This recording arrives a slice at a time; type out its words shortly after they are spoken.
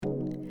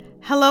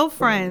Hello,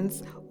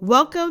 friends.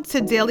 Welcome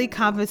to Daily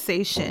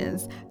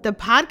Conversations, the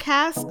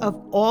podcast of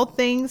all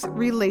things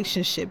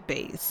relationship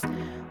based.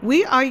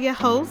 We are your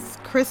hosts,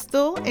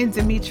 Crystal and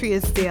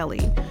Demetrius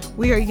Daly.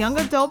 We are young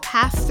adult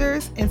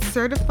pastors and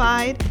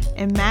certified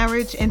in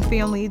marriage and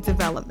family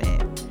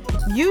development.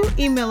 You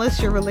email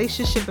us your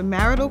relationship and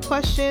marital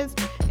questions,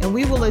 and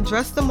we will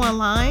address them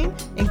online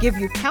and give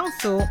you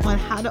counsel on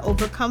how to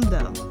overcome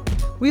them.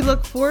 We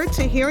look forward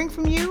to hearing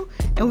from you,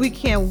 and we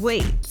can't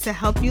wait to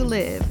help you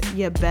live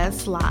your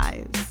best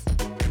lives.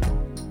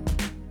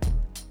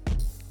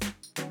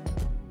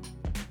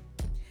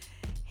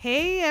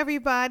 Hey,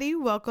 everybody.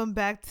 Welcome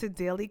back to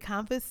Daily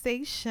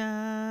Conversations.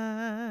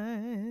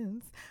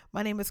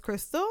 My name is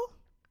Crystal.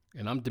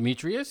 And I'm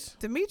Demetrius.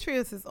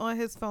 Demetrius is on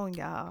his phone,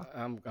 y'all.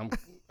 I'm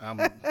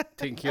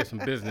taking care of some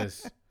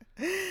business.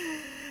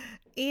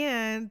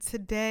 And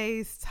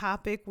today's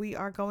topic, we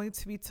are going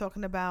to be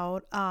talking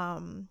about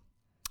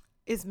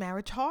is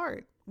marriage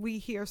hard? We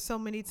hear so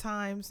many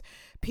times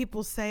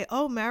people say,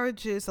 oh,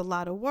 marriage is a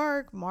lot of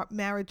work.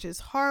 Marriage is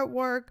hard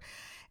work.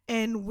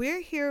 And we're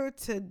here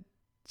to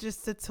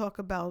talk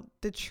about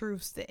the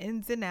truths, the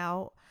ins and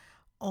out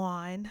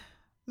on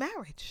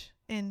marriage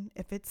and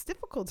if it's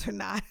difficult or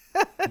not.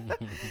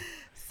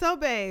 So,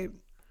 babe,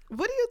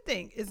 what do you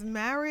think? Is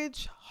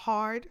marriage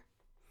hard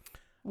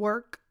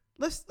work?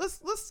 Let's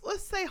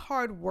say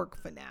hard work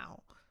for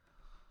now.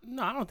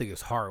 No, I don't think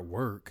it's hard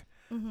work.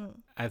 Mm-hmm.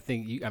 I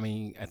think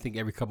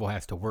every couple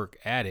has to work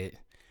at it.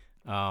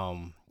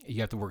 You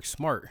have to work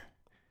smart.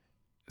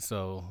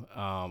 So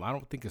I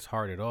don't think it's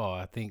hard at all.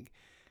 I think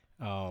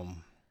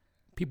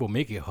people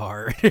make it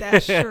hard.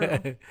 That's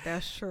true.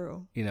 That's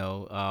true.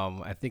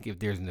 I think if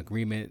there's an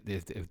agreement,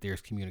 if there's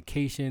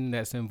communication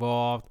that's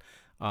involved,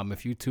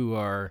 if you two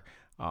are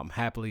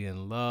happily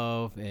in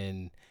love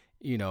and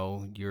you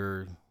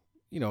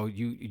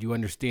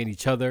understand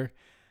each other,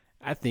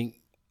 I think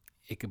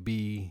it could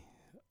be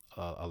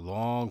a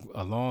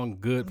long,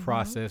 good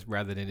process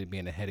rather than it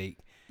being a headache.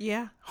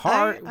 Yeah,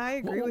 hard. I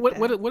agree with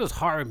that. What does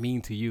hard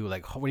mean to you?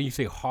 Like when you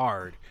say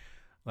hard,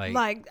 to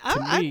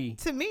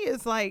me,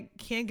 it's like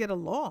can't get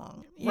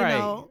along. You right,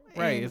 know?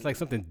 Right. And it's like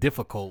something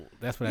difficult.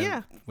 That's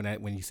when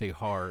when you say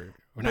hard,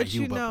 or not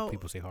you, but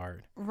people say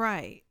hard.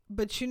 Right.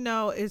 But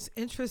it's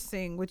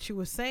interesting what you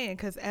were saying,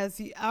 because as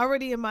you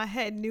already in my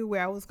head knew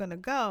where I was going to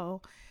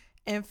go.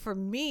 And for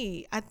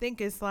me, I think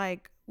it's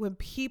like when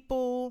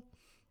people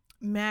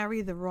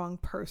marry the wrong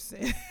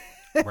person.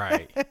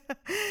 Right.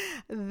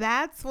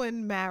 That's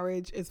when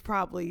marriage is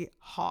probably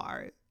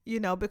hard,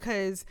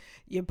 because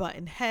you're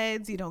butting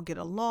heads, you don't get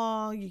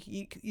along,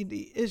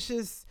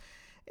 it's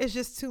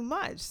just too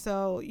much.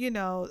 So,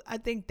 I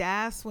think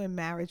that's when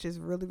marriage is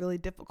really, really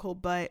difficult.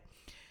 But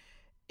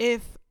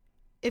if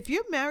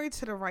you're married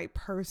to the right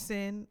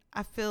person,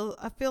 I feel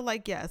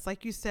like, yes,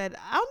 like you said,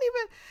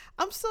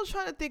 I'm still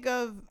trying to think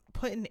of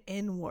putting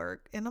in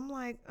work, and I'm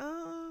like,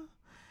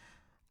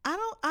 I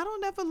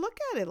don't ever look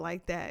at it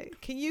like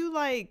that. Can you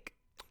as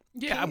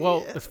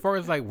far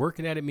as like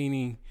working at it,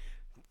 meaning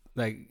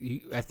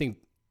I think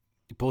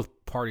both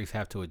parties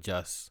have to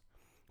adjust,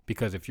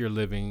 because if you're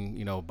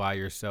living, by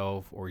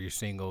yourself, or you're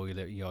single,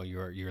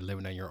 you're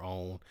living on your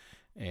own,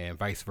 and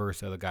vice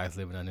versa, the guy's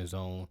living on his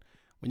own.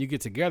 When you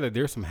get together,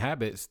 there's some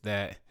habits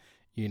that,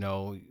 you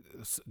got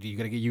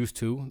to get used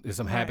to. There's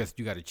some habits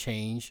you got to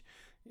change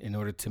in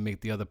order to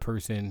make the other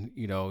person,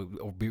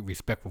 or be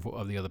respectful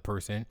of the other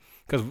person.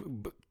 Because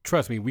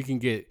trust me, we can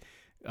get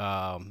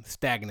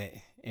stagnant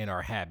in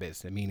our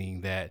habits, meaning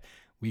that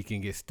we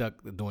can get stuck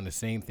doing the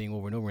same thing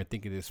over and over and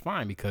thinking it's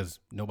fine, because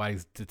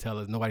nobody's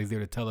there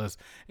to tell us,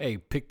 hey,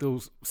 pick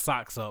those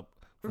socks up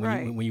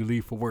when you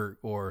leave for work,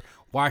 or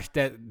wash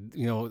that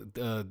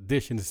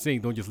dish in the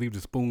sink. Don't just leave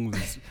the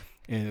spoons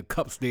and the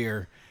cups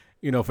there,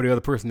 for the other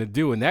person to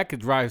do. And that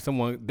could drive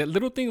someone, that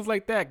little things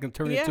like that can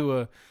turn into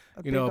a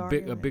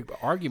big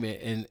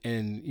argument.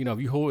 And if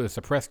you hold and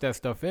suppress that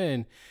stuff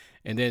in,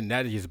 and then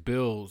that just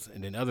builds,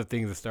 and then other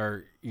things will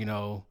start,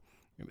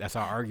 that's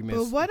our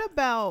arguments.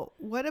 But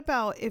what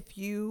about if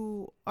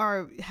you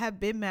have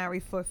been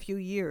married for a few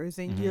years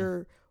and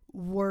you're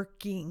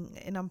working,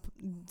 and I'm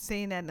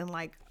saying that in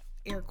like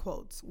air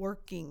quotes,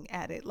 working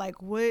at it, like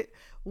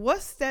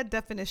what's that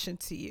definition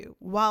to you?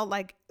 While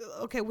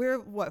okay,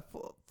 we're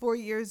 4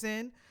 years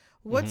in,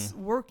 what's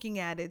working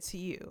at it to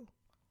you?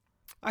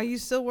 Are you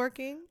still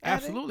working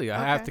at Absolutely. it?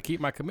 I have to keep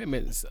my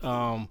commitments.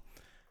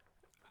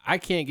 I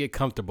can't get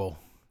comfortable.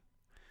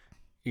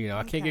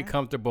 I can't get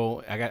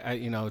comfortable.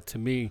 To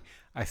me,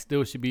 I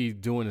still should be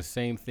doing the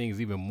same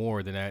things, even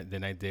more than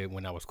I did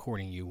when I was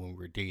courting you, when we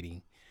were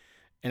dating.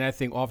 And I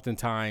think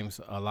oftentimes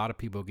a lot of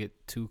people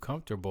get too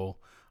comfortable,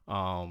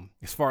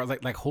 as far as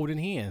like holding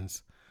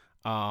hands,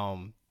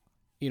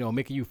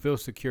 making you feel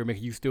secure,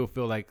 making you still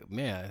feel like,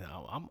 man,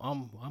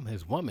 I'm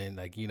his woman,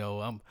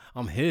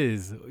 I'm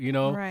his,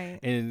 Right.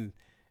 And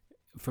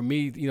for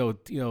me,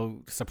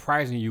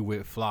 surprising you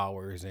with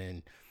flowers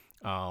and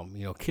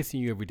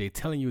kissing you every day,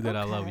 telling you that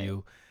I love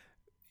you,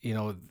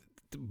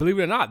 believe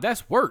it or not,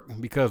 that's work.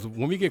 Because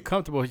when we get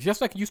comfortable,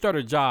 just like when you start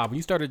a job,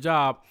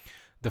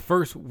 the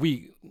first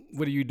week,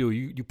 what do?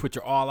 You put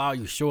your all out.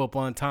 You show up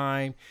on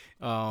time.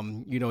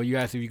 You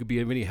ask if you could be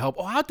of any help.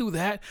 Oh, I'll do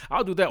that.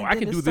 Oh, I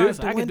can do this.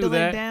 I can do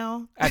that.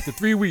 Down. After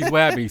 3 weeks, what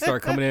happened? You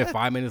start coming in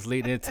 5 minutes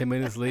late, then 10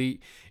 minutes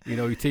late.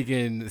 You're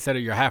taking, instead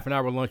of your half an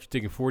hour lunch, you're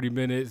taking 40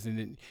 minutes, and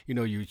then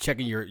you're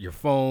checking your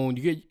phone.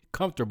 You get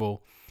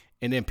comfortable,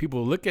 and then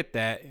people look at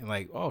that and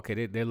like, oh, okay,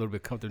 they're a little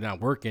bit comfortable now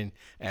working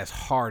as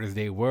hard as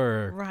they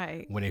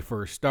were when they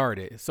first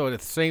started. So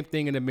it's the same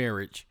thing in a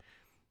marriage.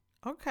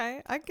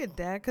 Okay, I get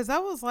that, because I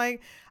was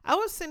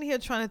sitting here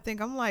trying to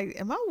think. I'm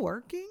like, am I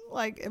working?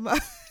 Like, am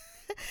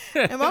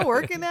I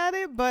working at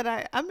it? But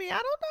I mean,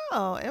 I don't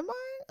know. Am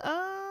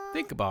I?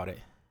 Think about it.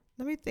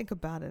 Let me think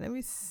about it. Let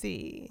me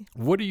see.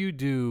 What do you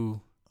do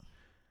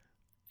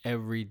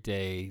every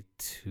day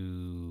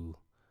to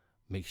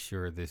make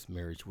sure this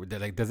marriage?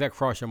 Like, does that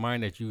cross your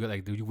mind that you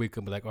like? Do you wake up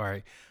and be like, all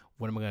right,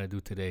 what am I gonna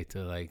do today to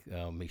like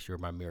make sure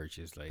my marriage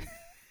is like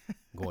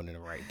going in the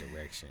right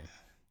direction?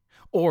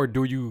 Or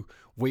do you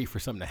wait for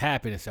something to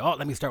happen and say, oh,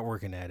 let me start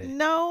working at it?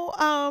 No,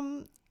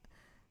 I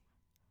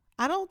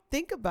don't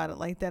think about it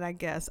like that, I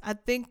guess. I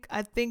think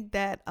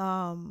that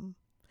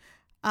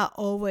I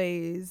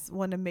always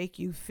want to make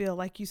you feel,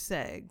 like you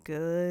said,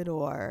 good,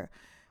 or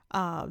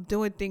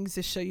doing things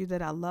to show you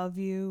that I love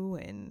you,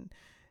 and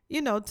I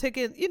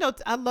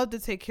love to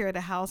take care of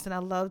the house, and I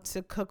love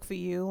to cook for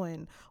you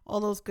and all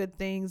those good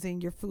things,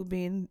 and your food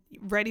being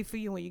ready for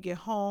you when you get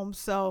home.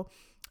 So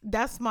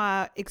that's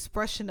my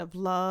expression of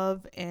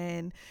love,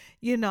 and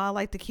I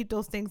like to keep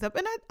those things up.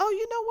 And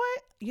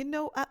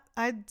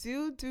I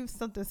do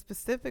something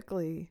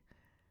specifically.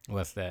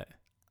 What's that?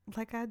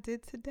 Like I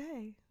did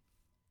today.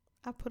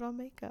 I put on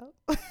makeup.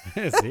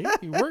 See,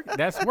 you work.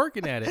 That's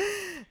working at it.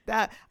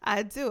 That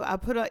I do. I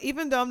put on,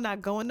 even though I'm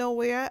not going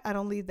nowhere, I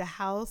don't leave the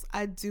house,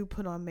 I do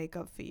put on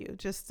makeup for you,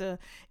 just to,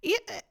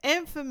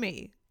 and for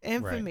me.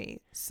 For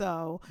me.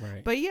 So,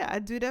 but yeah, I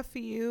do that for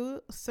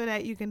you so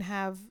that you can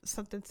have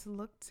something to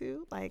look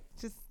to. Like,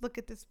 just look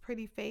at this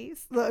pretty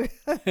face. Look.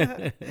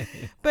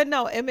 But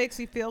no, it makes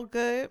me feel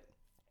good.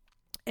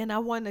 And I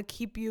want to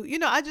keep you,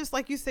 I just,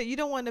 like you said, you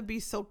don't want to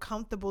be so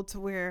comfortable to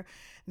where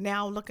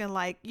now looking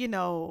like,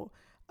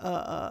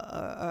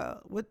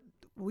 what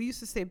we used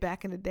to say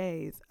back in the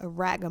days, a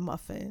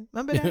ragamuffin.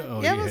 Remember that?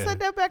 You ever said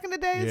that back in the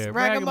days? Yeah,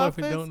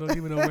 ragamuffin. Don't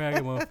give me no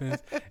ragamuffins.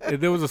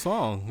 There was a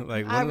song,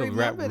 like one of those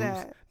rap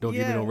groups. Don't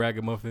give me no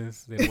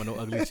ragamuffins. They don't want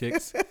no ugly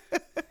chicks.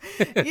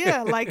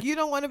 Yeah, like you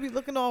don't want to be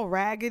looking all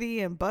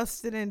raggedy and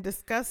busted and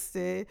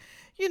disgusted.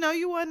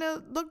 You want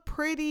to look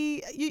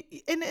pretty.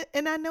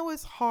 And I know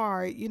it's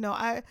hard.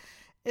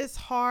 It's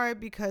hard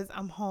because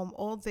I'm home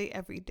all day,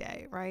 every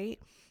day, right?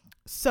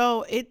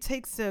 So it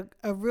takes a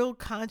real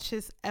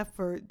conscious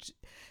effort,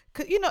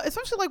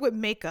 especially like with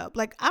makeup.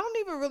 Like, I don't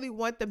even really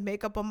want the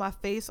makeup on my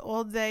face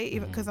all day,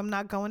 even because I'm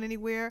not going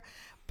anywhere.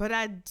 But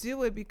I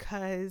do it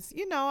because,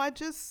 I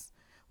just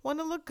want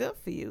to look good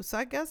for you. So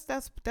I guess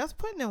that's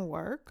putting in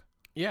work.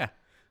 Yeah.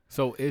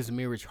 So is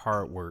marriage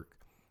hard work?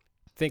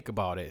 Think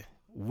about it.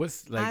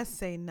 I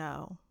say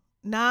no.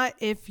 Not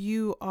if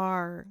you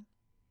are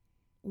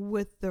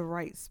with the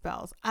right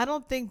spouse. I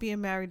don't think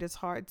being married is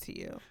hard to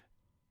you.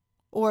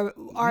 Or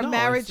our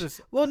marriage,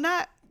 well,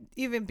 not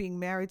even being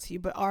married to you,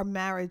 but our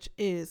marriage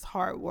is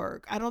hard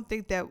work. I don't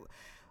think that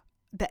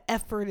the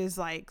effort is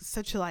like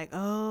such a like,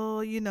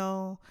 oh, I don't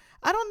know.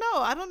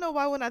 I don't know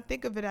why when I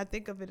think of it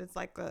as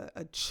like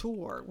a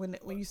chore when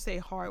you say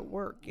hard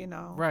work,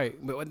 Right.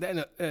 But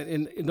then,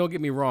 and don't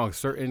get me wrong,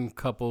 certain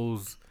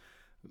couples,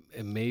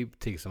 it may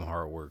take some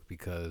hard work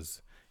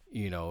because,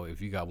 if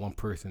you got one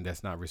person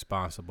that's not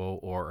responsible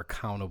or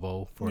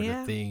accountable for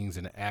the things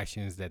and the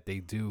actions that they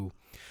do,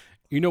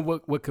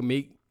 what could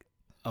make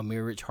a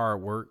marriage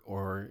hard work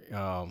or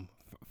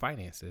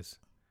finances?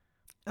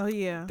 Oh,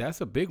 yeah.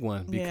 That's a big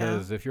one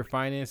because if your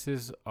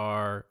finances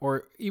are,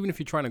 or even if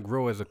you're trying to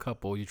grow as a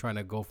couple, you're trying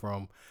to go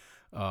from,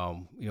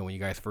 when you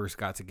guys first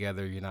got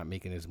together, you're not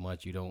making as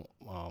much. You don't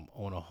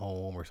own a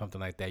home or something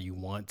like that. You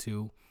want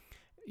to.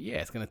 Yeah,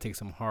 it's going to take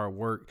some hard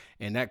work,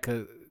 and that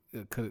could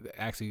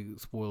actually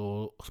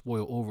spoil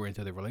over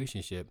into the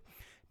relationship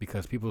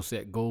because people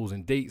set goals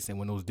and dates, and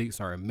when those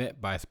dates aren't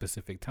met by a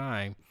specific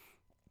time,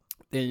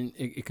 then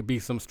it could be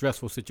some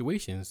stressful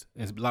situations.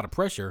 There's a lot of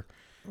pressure,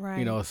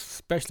 right?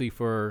 Especially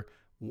for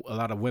a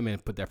lot of women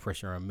put that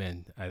pressure on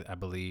men, I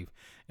believe.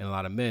 And a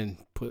lot of men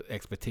put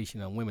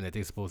expectation on women that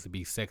they're supposed to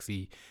be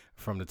sexy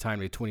from the time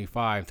they're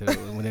 25 to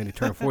when they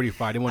turn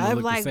 45. They want to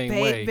look the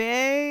same way.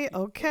 Baby,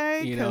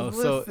 okay.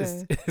 So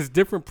it's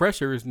different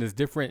pressures and there's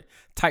different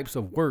types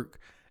of work.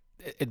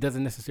 It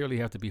doesn't necessarily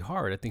have to be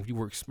hard. I think if you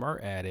work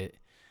smart at it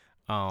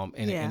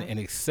and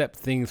accept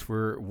things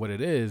for what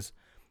it is,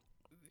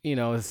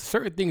 there's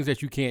certain things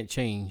that you can't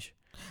change.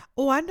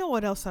 Oh, I know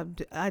what else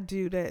I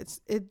do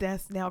that's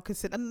now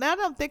considered. Now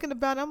that I'm thinking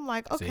about it, I'm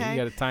like, okay. So you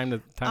got time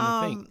to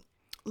think.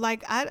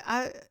 Like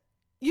I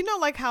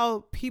like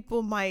how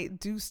people might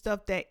do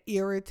stuff that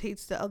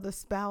irritates the other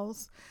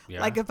spouse. Yeah.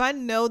 Like if I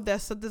know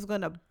that something's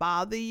gonna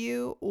bother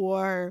you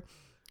or,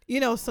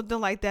 something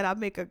like that, I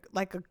make a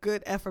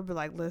good effort, be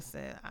like,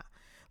 listen.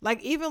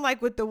 Like even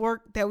like with the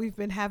work that we've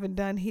been having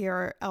done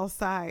here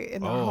outside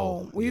in our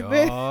home, we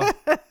had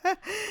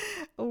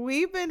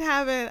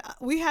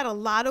a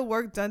lot of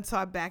work done to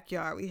our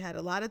backyard. We had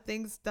a lot of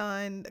things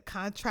done,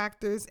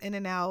 contractors in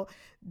and out,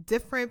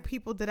 different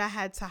people that I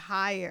had to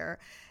hire.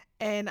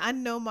 And I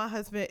know my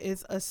husband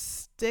is a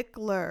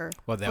stickler.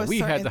 Well, that we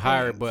had to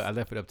hire, but I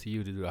left it up to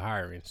you to do the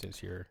hiring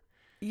since you're.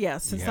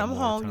 Yes, since I'm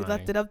home, you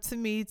left it up to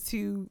me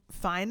to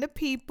find the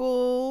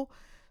people,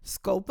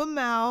 scope them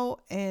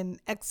out, and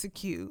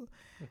execute.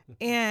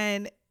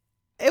 And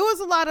it was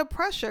a lot of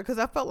pressure because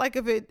I felt like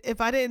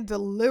if I didn't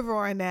deliver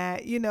on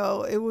that, you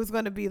know, it was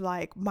going to be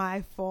like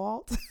my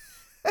fault.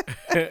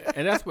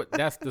 And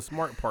that's the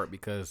smart part,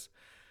 because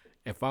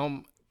if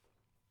I'm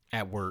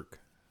at work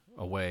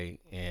away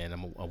and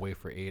I'm away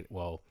for 8,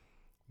 well,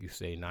 you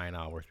say 9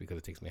 hours because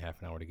it takes me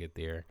half an hour to get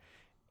there.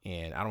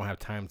 And I don't have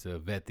time to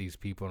vet these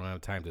people. I don't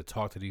have time to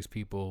talk to these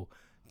people,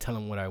 tell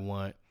them what I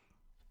want.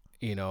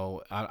 You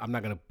know, I'm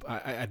not going to,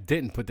 I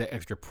didn't put that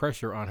extra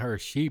pressure on her.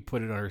 She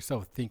put it on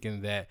herself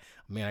thinking that,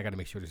 man, I got to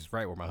make sure this is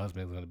right, or my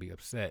husband is going to be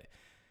upset.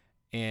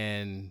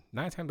 And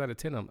 9 times out of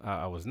 10,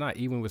 I was not,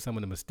 even with some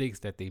of the mistakes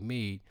that they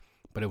made,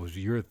 but it was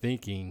your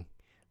thinking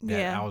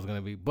that I was going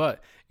to be.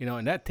 But, you know,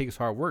 and that takes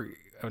hard work.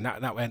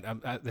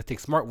 That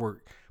takes smart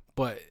work,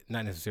 but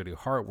not necessarily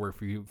hard work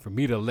for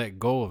me to let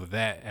go of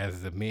that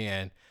as a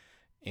man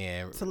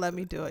and to let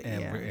me do it,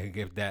 and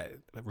give that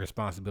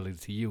responsibility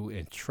to you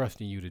and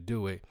trusting you to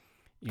do it.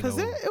 Because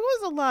it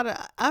was a lot of,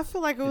 I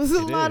feel like it was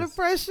a lot of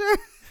pressure,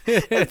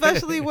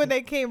 especially when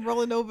they came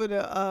rolling over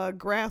the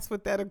grass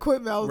with that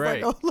equipment. I was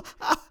like,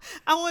 oh,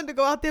 I wanted to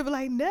go out there, but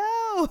like,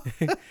 no.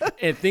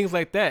 And things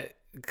like that,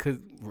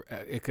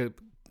 it could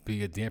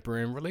be a damper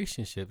in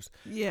relationships.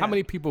 Yeah. How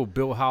many people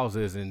build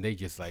houses and they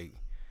just like,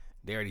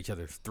 they're at each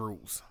other's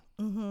throats?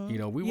 Mm-hmm. You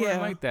know, we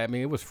weren't like that. I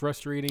mean, it was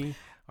frustrating.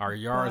 Our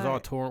yards all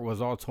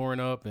torn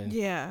up, and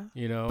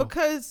you know,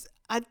 because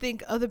I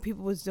think other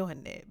people was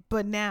doing it.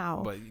 But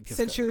now,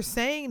 since you're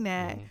saying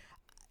that,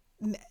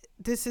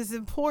 this is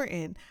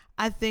important.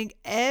 I think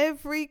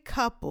every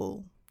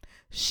couple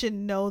should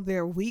know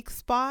their weak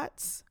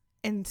spots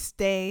and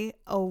stay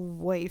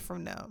away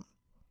from them.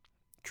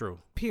 True.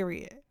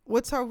 Period.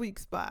 What's our weak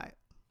spot?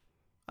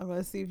 I'm going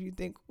to see if you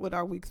think what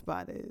our weak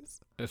spot is.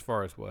 As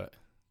far as what?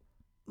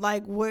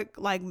 Like what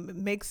like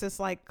makes us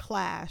like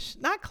clash.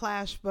 Not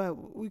clash,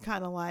 but we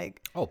kind of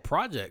like... Oh,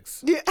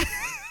 projects. Yeah.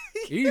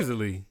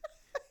 Easily.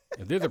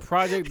 If there's a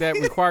project that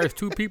requires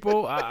 2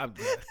 people, I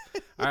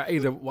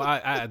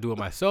do it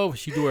myself,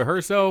 she do it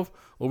herself,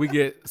 or we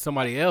get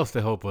somebody else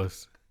to help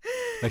us.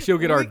 Like she'll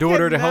get our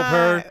daughter to help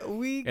her,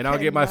 and I'll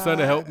get my son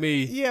to help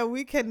me. Yeah,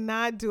 we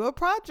cannot do a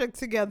project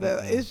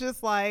together. It's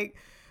just like,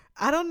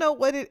 I don't know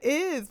what it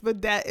is,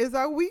 but that is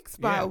our weak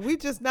spot. Yeah. We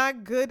just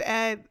not good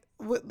at...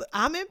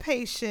 I'm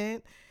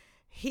impatient.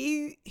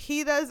 He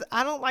does.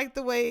 I don't like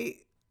the way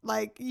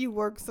like you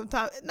work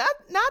sometimes. Not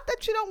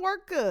that you don't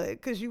work good,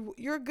 because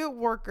you're a good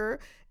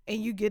worker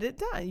and you get it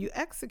done. You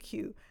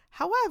execute.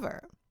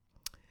 However,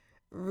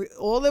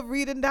 all of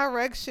reading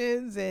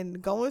directions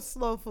and going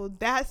slowful,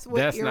 that's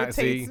what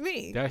irritates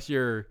me. That's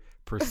your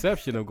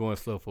perception of going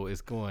slowful.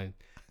 It's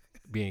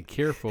being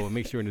careful and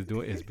make sure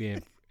it's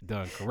being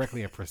done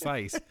correctly and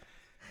precise.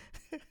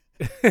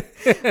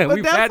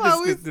 But that's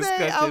why we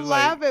stay. I'm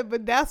laughing,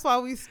 but that's why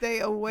we stay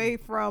away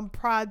from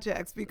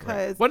projects,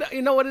 because. Right. But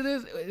you know what it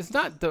is? It's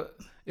not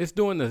it's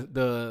doing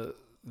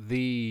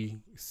the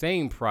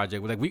same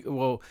project. Like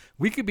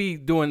we could be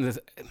doing this.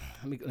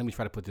 Let me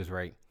try to put this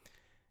right.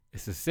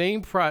 It's the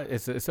same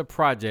it's a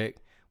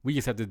project. We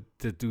just have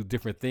to do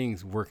different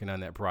things working on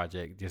that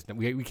project. Just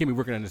we can't be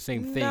working on the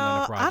same thing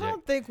on the project. I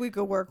don't think we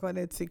could work on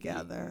it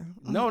together.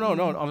 No.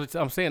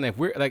 I'm saying that if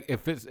we're like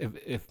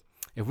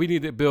if we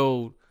need to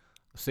build.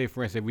 Say,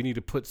 for instance, we need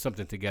to put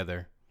something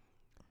together.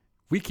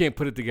 We can't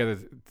put it together.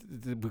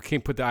 We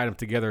can't put the item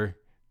together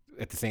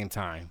at the same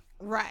time.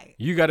 Right.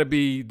 You got to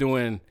be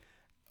doing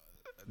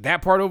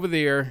that part over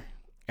there,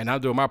 and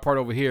I'm doing my part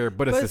over here,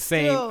 but it's the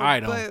same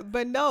item.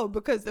 But no,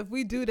 because if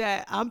we do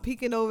that, I'm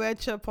peeking over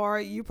at your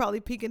part. You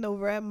probably peeking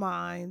over at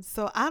mine.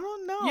 So I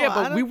don't know. Yeah,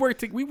 but we work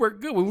good.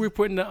 When we were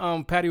putting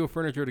the patio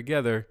furniture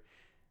together,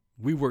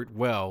 we worked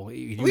well.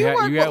 You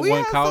had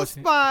one couch.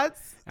 Some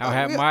spots. I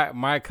had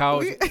my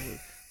couch.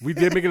 We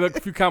did make a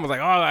few comments like,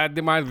 oh, I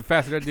did mine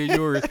faster than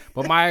yours,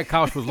 but my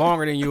couch was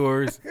longer than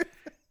yours.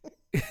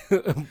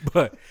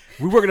 But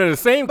we working on the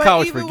same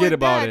couch. Forget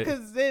about it.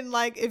 Because then,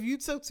 like, if you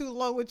took too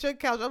long with your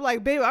couch, I'm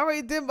like, babe, I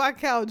already did my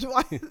couch.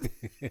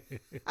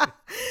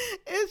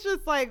 It's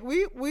just like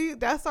we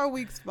that's our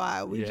weak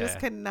spot. We just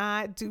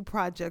cannot do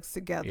projects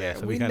together. Yeah,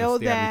 so we know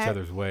stay out of each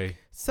other's way.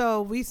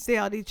 So we stay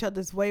out each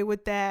other's way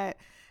with that.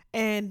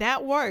 And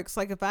that works.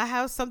 Like if I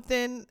have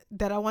something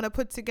that I want to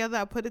put together,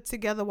 I put it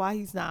together while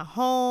he's not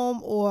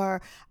home,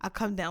 or I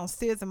come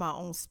downstairs in my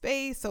own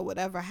space or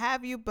whatever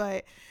have you.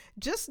 But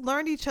just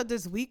learn each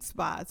other's weak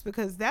spots,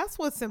 because that's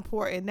what's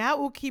important. That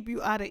will keep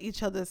you out of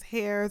each other's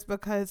hairs,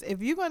 because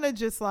if you're going to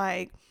just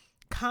like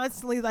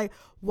constantly like,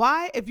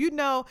 why, if you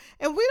know,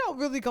 and we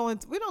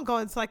don't go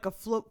into like a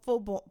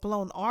full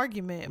blown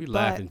argument. We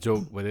laugh and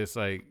joke, but it's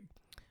like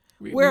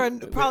we're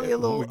probably a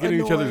little we're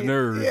getting each other's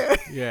nerves.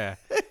 Yeah.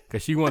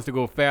 Because she wants to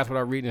go fast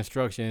without reading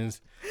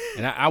instructions,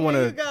 and I want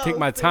to take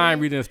my time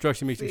reading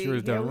instructions, making sure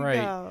it's done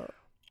right. Go.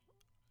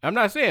 I'm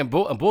not saying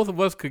both of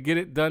us could get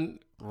it done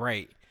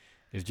right.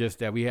 It's just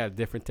that we have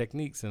different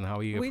techniques and how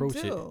we approach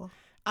it.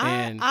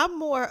 I'm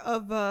more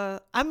of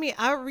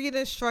I read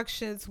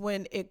instructions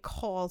when it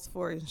calls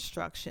for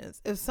instructions.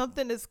 If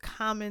something is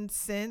common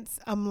sense,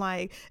 I'm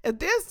like, if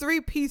there's 3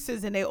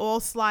 pieces and they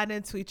all slide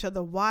into each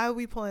other, why are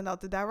we pulling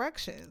out the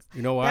directions?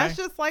 You know why? That's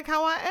just like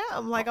how I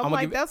am. Like,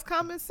 that's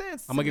common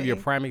sense. I'm going to give you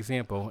a prime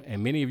example.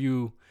 And many of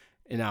you,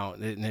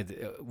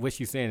 what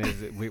she's saying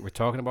is we're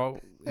talking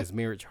about is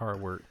marriage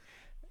hard work.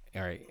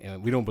 All right.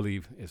 And we don't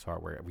believe it's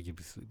hard work. We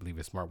believe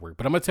it's smart work.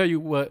 But I'm going to tell you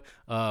what,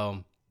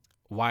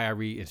 why I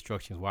read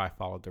instructions, why I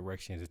follow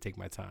directions and take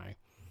my time.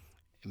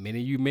 And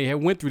many of you may have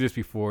went through this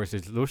before. It's a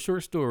little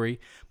short story,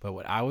 but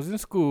when I was in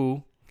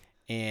school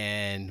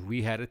and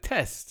we had a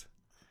test,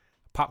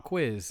 pop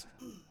quiz,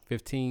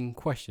 15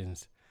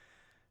 questions.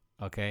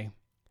 Okay.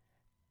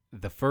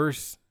 The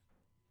first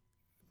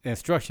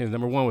instructions,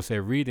 number 1 would say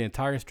read the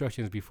entire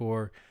instructions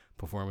before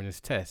performing this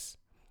test.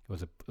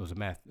 It was a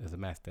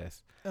math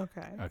test.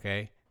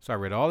 Okay. So I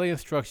read all the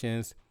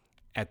instructions.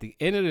 At the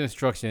end of the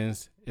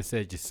instructions, it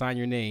said just sign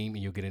your name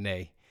and you'll get an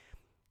A.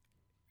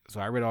 So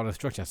I read all the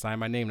instructions, I signed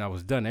my name, and I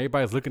was done.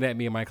 Everybody's looking at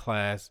me in my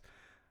class,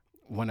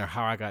 wondering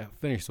how I got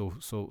finished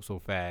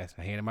so fast.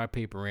 I handed my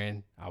paper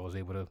in. I was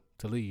able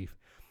to leave.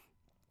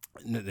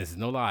 This is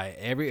no lie.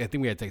 I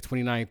think we had like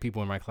 29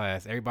 people in my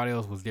class. Everybody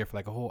else was there for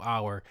like a whole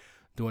hour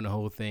doing the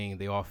whole thing.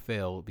 They all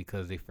failed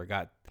because they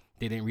forgot.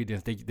 They didn't read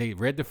this. They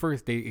read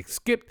they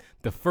skipped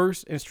the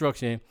first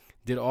instruction,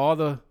 did all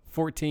the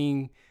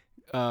 14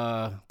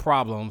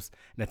 problems,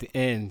 and at the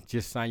end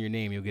just sign your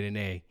name, you'll get an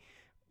A.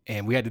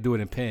 And we had to do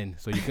it in pen,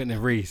 so you couldn't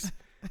erase.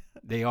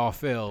 They all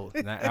failed,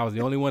 and I was the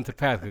only one to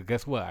pass, because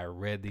guess what, I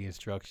read the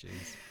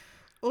instructions.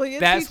 Well,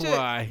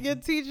 why your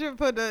teacher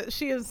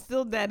she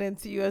instilled that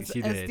into you as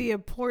the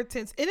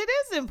importance, and it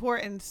is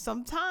important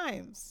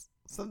sometimes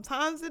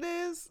it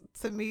is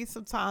to me,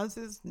 sometimes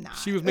it's not.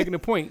 She was making a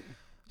point.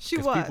 She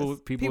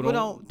was. People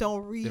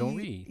don't read. They don't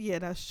read. Yeah,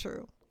 that's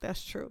true.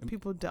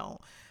 People don't.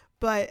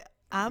 But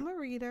I'm a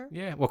reader.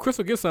 Yeah. Well,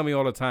 Crystal gets on me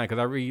all the time because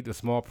I read the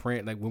small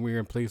print. Like when we were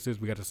in places,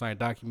 we got to sign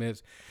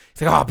documents.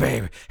 She's like, "Oh,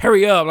 baby,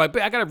 hurry up!" Like,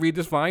 I gotta read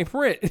this fine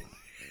print.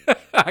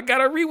 I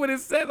gotta read what it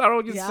says. I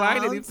don't just sign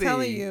anything. I'm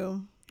telling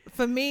you.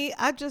 For me,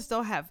 I just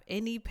don't have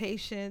any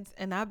patience,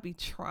 and I be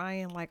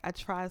trying. Like, I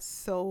try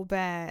so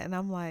bad, and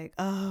I'm like,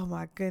 oh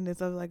my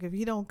goodness. I'm like, if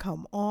you don't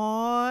come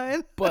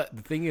on. But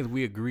the thing is,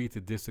 we agree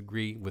to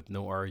disagree with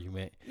no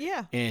argument.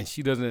 Yeah. And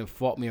she doesn't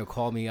fault me or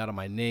call me out of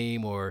my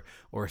name or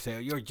say,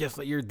 you're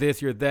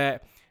this, you're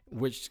that,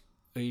 which,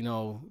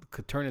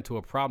 could turn into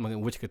a problem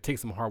and which could take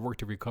some hard work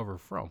to recover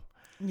from.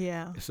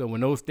 Yeah. So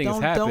when those things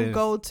happen, don't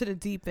go to the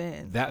deep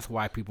end. That's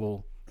why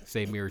people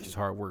say marriage is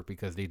hard work,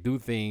 because they do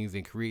things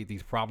and create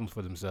these problems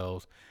for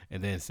themselves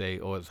and then say,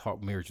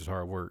 marriage is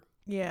hard work.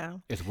 Yeah.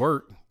 It's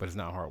work, but it's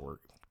not hard work.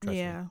 Trust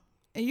me. And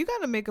you got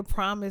to make a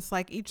promise,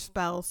 like each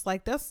spouse,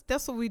 like that's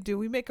what we do.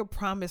 We make a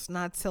promise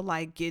not to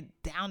like get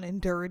down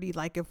and dirty.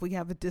 Like if we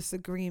have a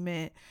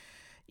disagreement,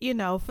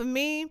 for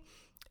me,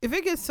 if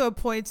it gets to a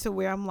point to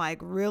where I'm like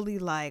really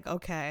like,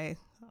 okay,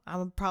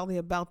 I'm probably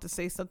about to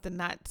say something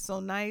not so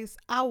nice,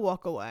 I'll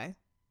walk away.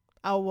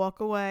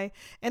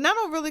 And I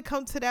don't really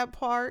come to that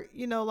part,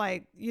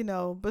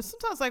 but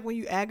sometimes like when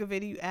you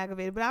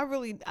aggravated, but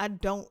I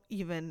don't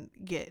even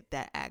get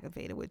that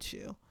aggravated with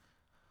you.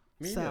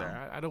 Me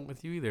either. I don't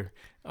with you either.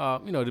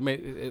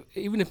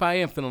 Even if I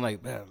am feeling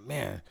like,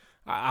 man,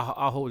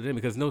 I'll hold it in,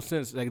 because no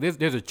sense, like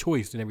there's a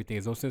choice and everything.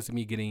 There's no sense of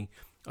me getting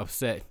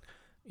upset,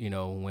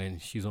 when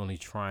she's only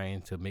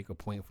trying to make a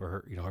point for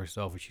her,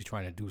 herself, or she's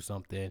trying to do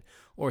something,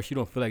 or she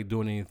don't feel like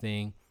doing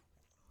anything.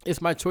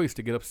 It's my choice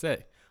to get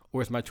upset. Or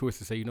it's my choice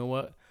to say, you know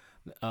what,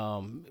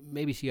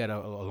 maybe she had a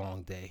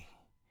long day.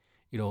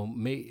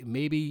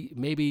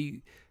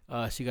 Maybe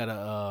she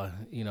got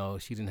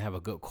she didn't have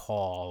a good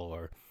call,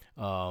 or,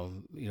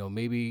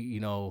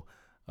 maybe,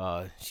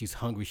 she's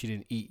hungry. She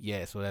didn't eat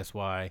yet. So that's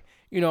why,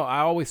 I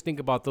always think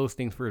about those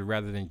things first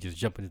rather than just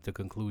jumping into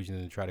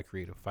conclusions and try to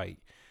create a fight.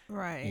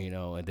 Right.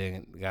 And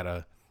then got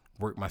to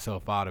work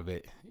myself out of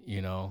it,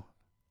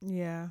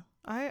 Yeah,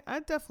 I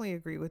definitely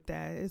agree with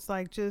that. It's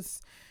like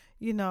just,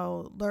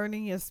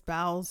 learning your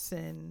spouse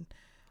and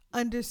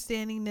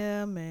understanding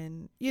them,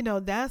 and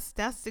that's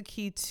the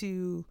key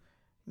to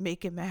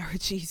making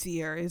marriage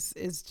easier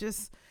is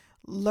just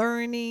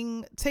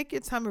learning. Take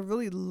your time and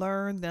really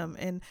learn them.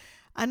 And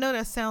I know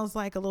that sounds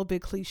like a little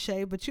bit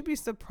cliche, but you'd be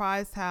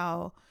surprised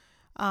how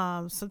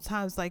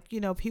sometimes like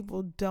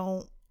people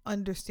don't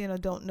understand or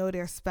don't know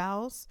their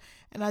spouse,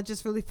 and I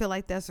just really feel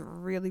like that's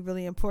really,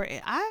 really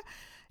important. I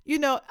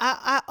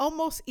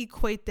almost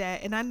equate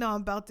that, and I know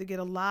I'm about to get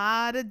a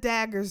lot of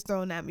daggers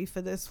thrown at me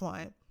for this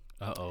one.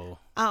 Uh-oh.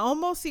 I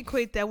almost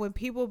equate that when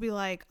people be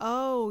like,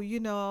 oh,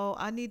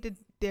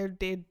 they're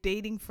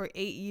dating for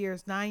 8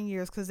 years, 9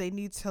 years because they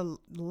need to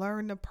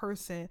learn the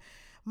person.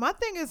 My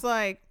thing is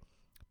like,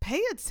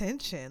 pay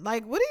attention.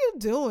 Like, what are you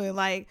doing?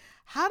 Like,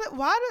 how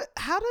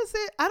does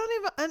it,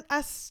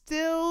 I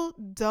still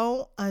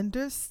don't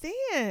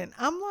understand.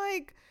 I'm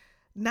like,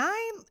 9,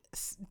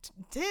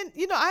 10,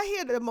 I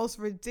hear the most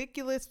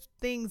ridiculous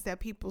things that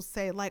people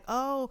say, like,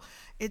 oh,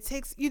 it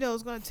takes,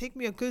 it's going to take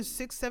me a good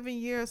 6, 7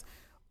 years.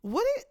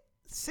 What it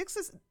 6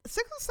 or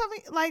 7,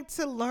 like,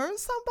 to learn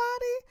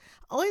somebody?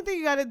 Only thing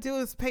you got to do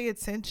is pay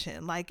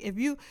attention. Like, if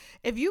you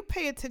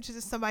pay attention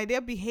to somebody,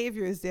 their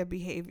behavior is their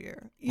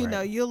behavior.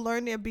 You'll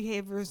learn their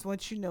behaviors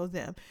once you know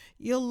them.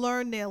 You'll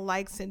learn their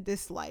likes and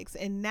dislikes,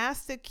 and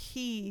that's the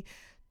key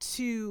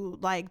to,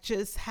 like,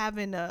 just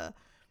having a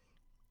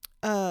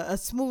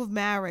smooth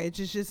marriage,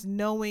 is just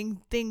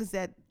knowing things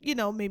that,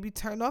 maybe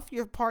turn off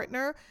your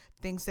partner,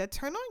 things that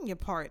turn on your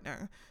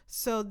partner.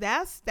 So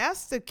that's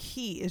the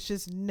key, is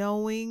just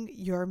knowing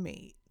your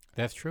mate.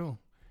 That's true.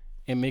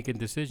 And making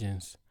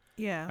decisions.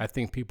 Yeah. I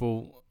think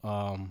people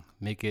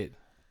make it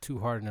too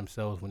hard on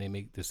themselves when they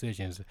make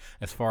decisions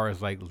as far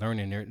as like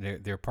learning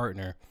their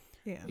partner.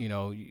 Yeah.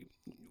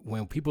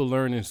 When people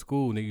learn in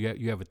school and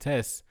you have a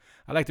test,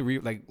 I like to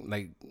read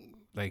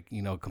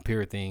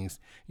compare things.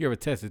 You have a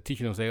test, the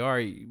teacher will say, all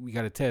right, we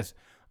got a test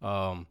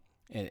in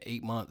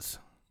 8 months.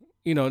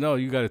 No,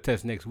 you got a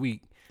test next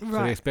week. Right.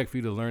 So they expect for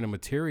you to learn the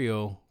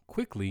material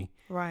quickly,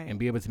 right, and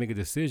be able to make a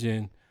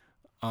decision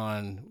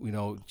on,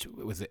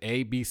 was it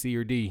A, B, C,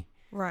 or D?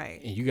 Right.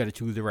 And you got to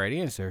choose the right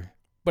answer.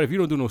 But if you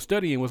don't do no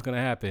studying, what's going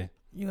to happen?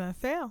 You're going to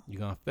fail. You're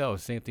going to fail.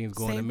 Same thing's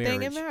going to marriage. Same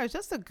thing in marriage.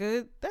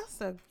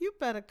 You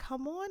better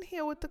come on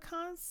here with the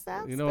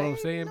concepts. You know what I'm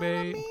saying,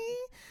 babe?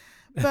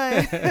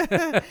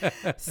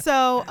 But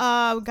so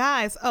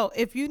guys,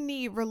 if you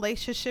need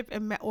relationship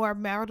or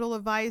marital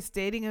advice,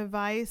 dating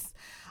advice,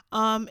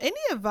 any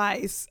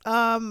advice,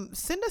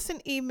 send us an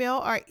email.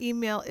 Our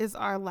email is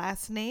our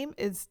last name.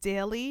 It's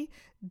Dailey,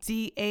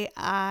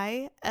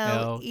 DAILEY,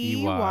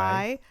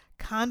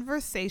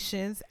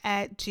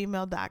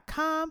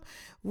 conversations@gmail.com.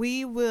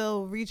 We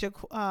will read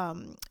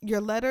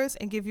your letters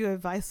and give you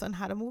advice on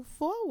how to move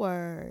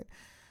forward.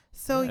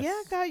 So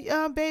yes.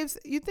 Babes,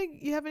 you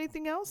think you have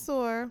anything else,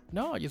 or?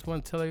 No, I just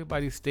want to tell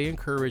everybody, stay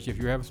encouraged. If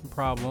you're having some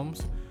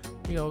problems,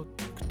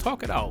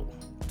 talk it out,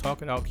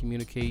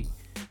 communicate,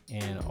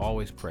 and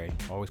always pray.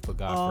 Always put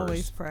God first.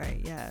 Always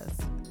pray. Yes,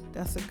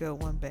 that's a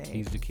good one, babe.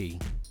 He's the key.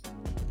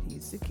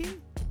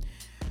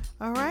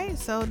 All right,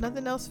 so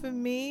nothing else for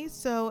me.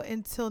 So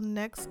until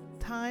next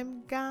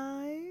time,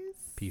 guys.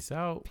 Peace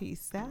out.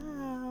 Peace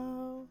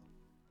out.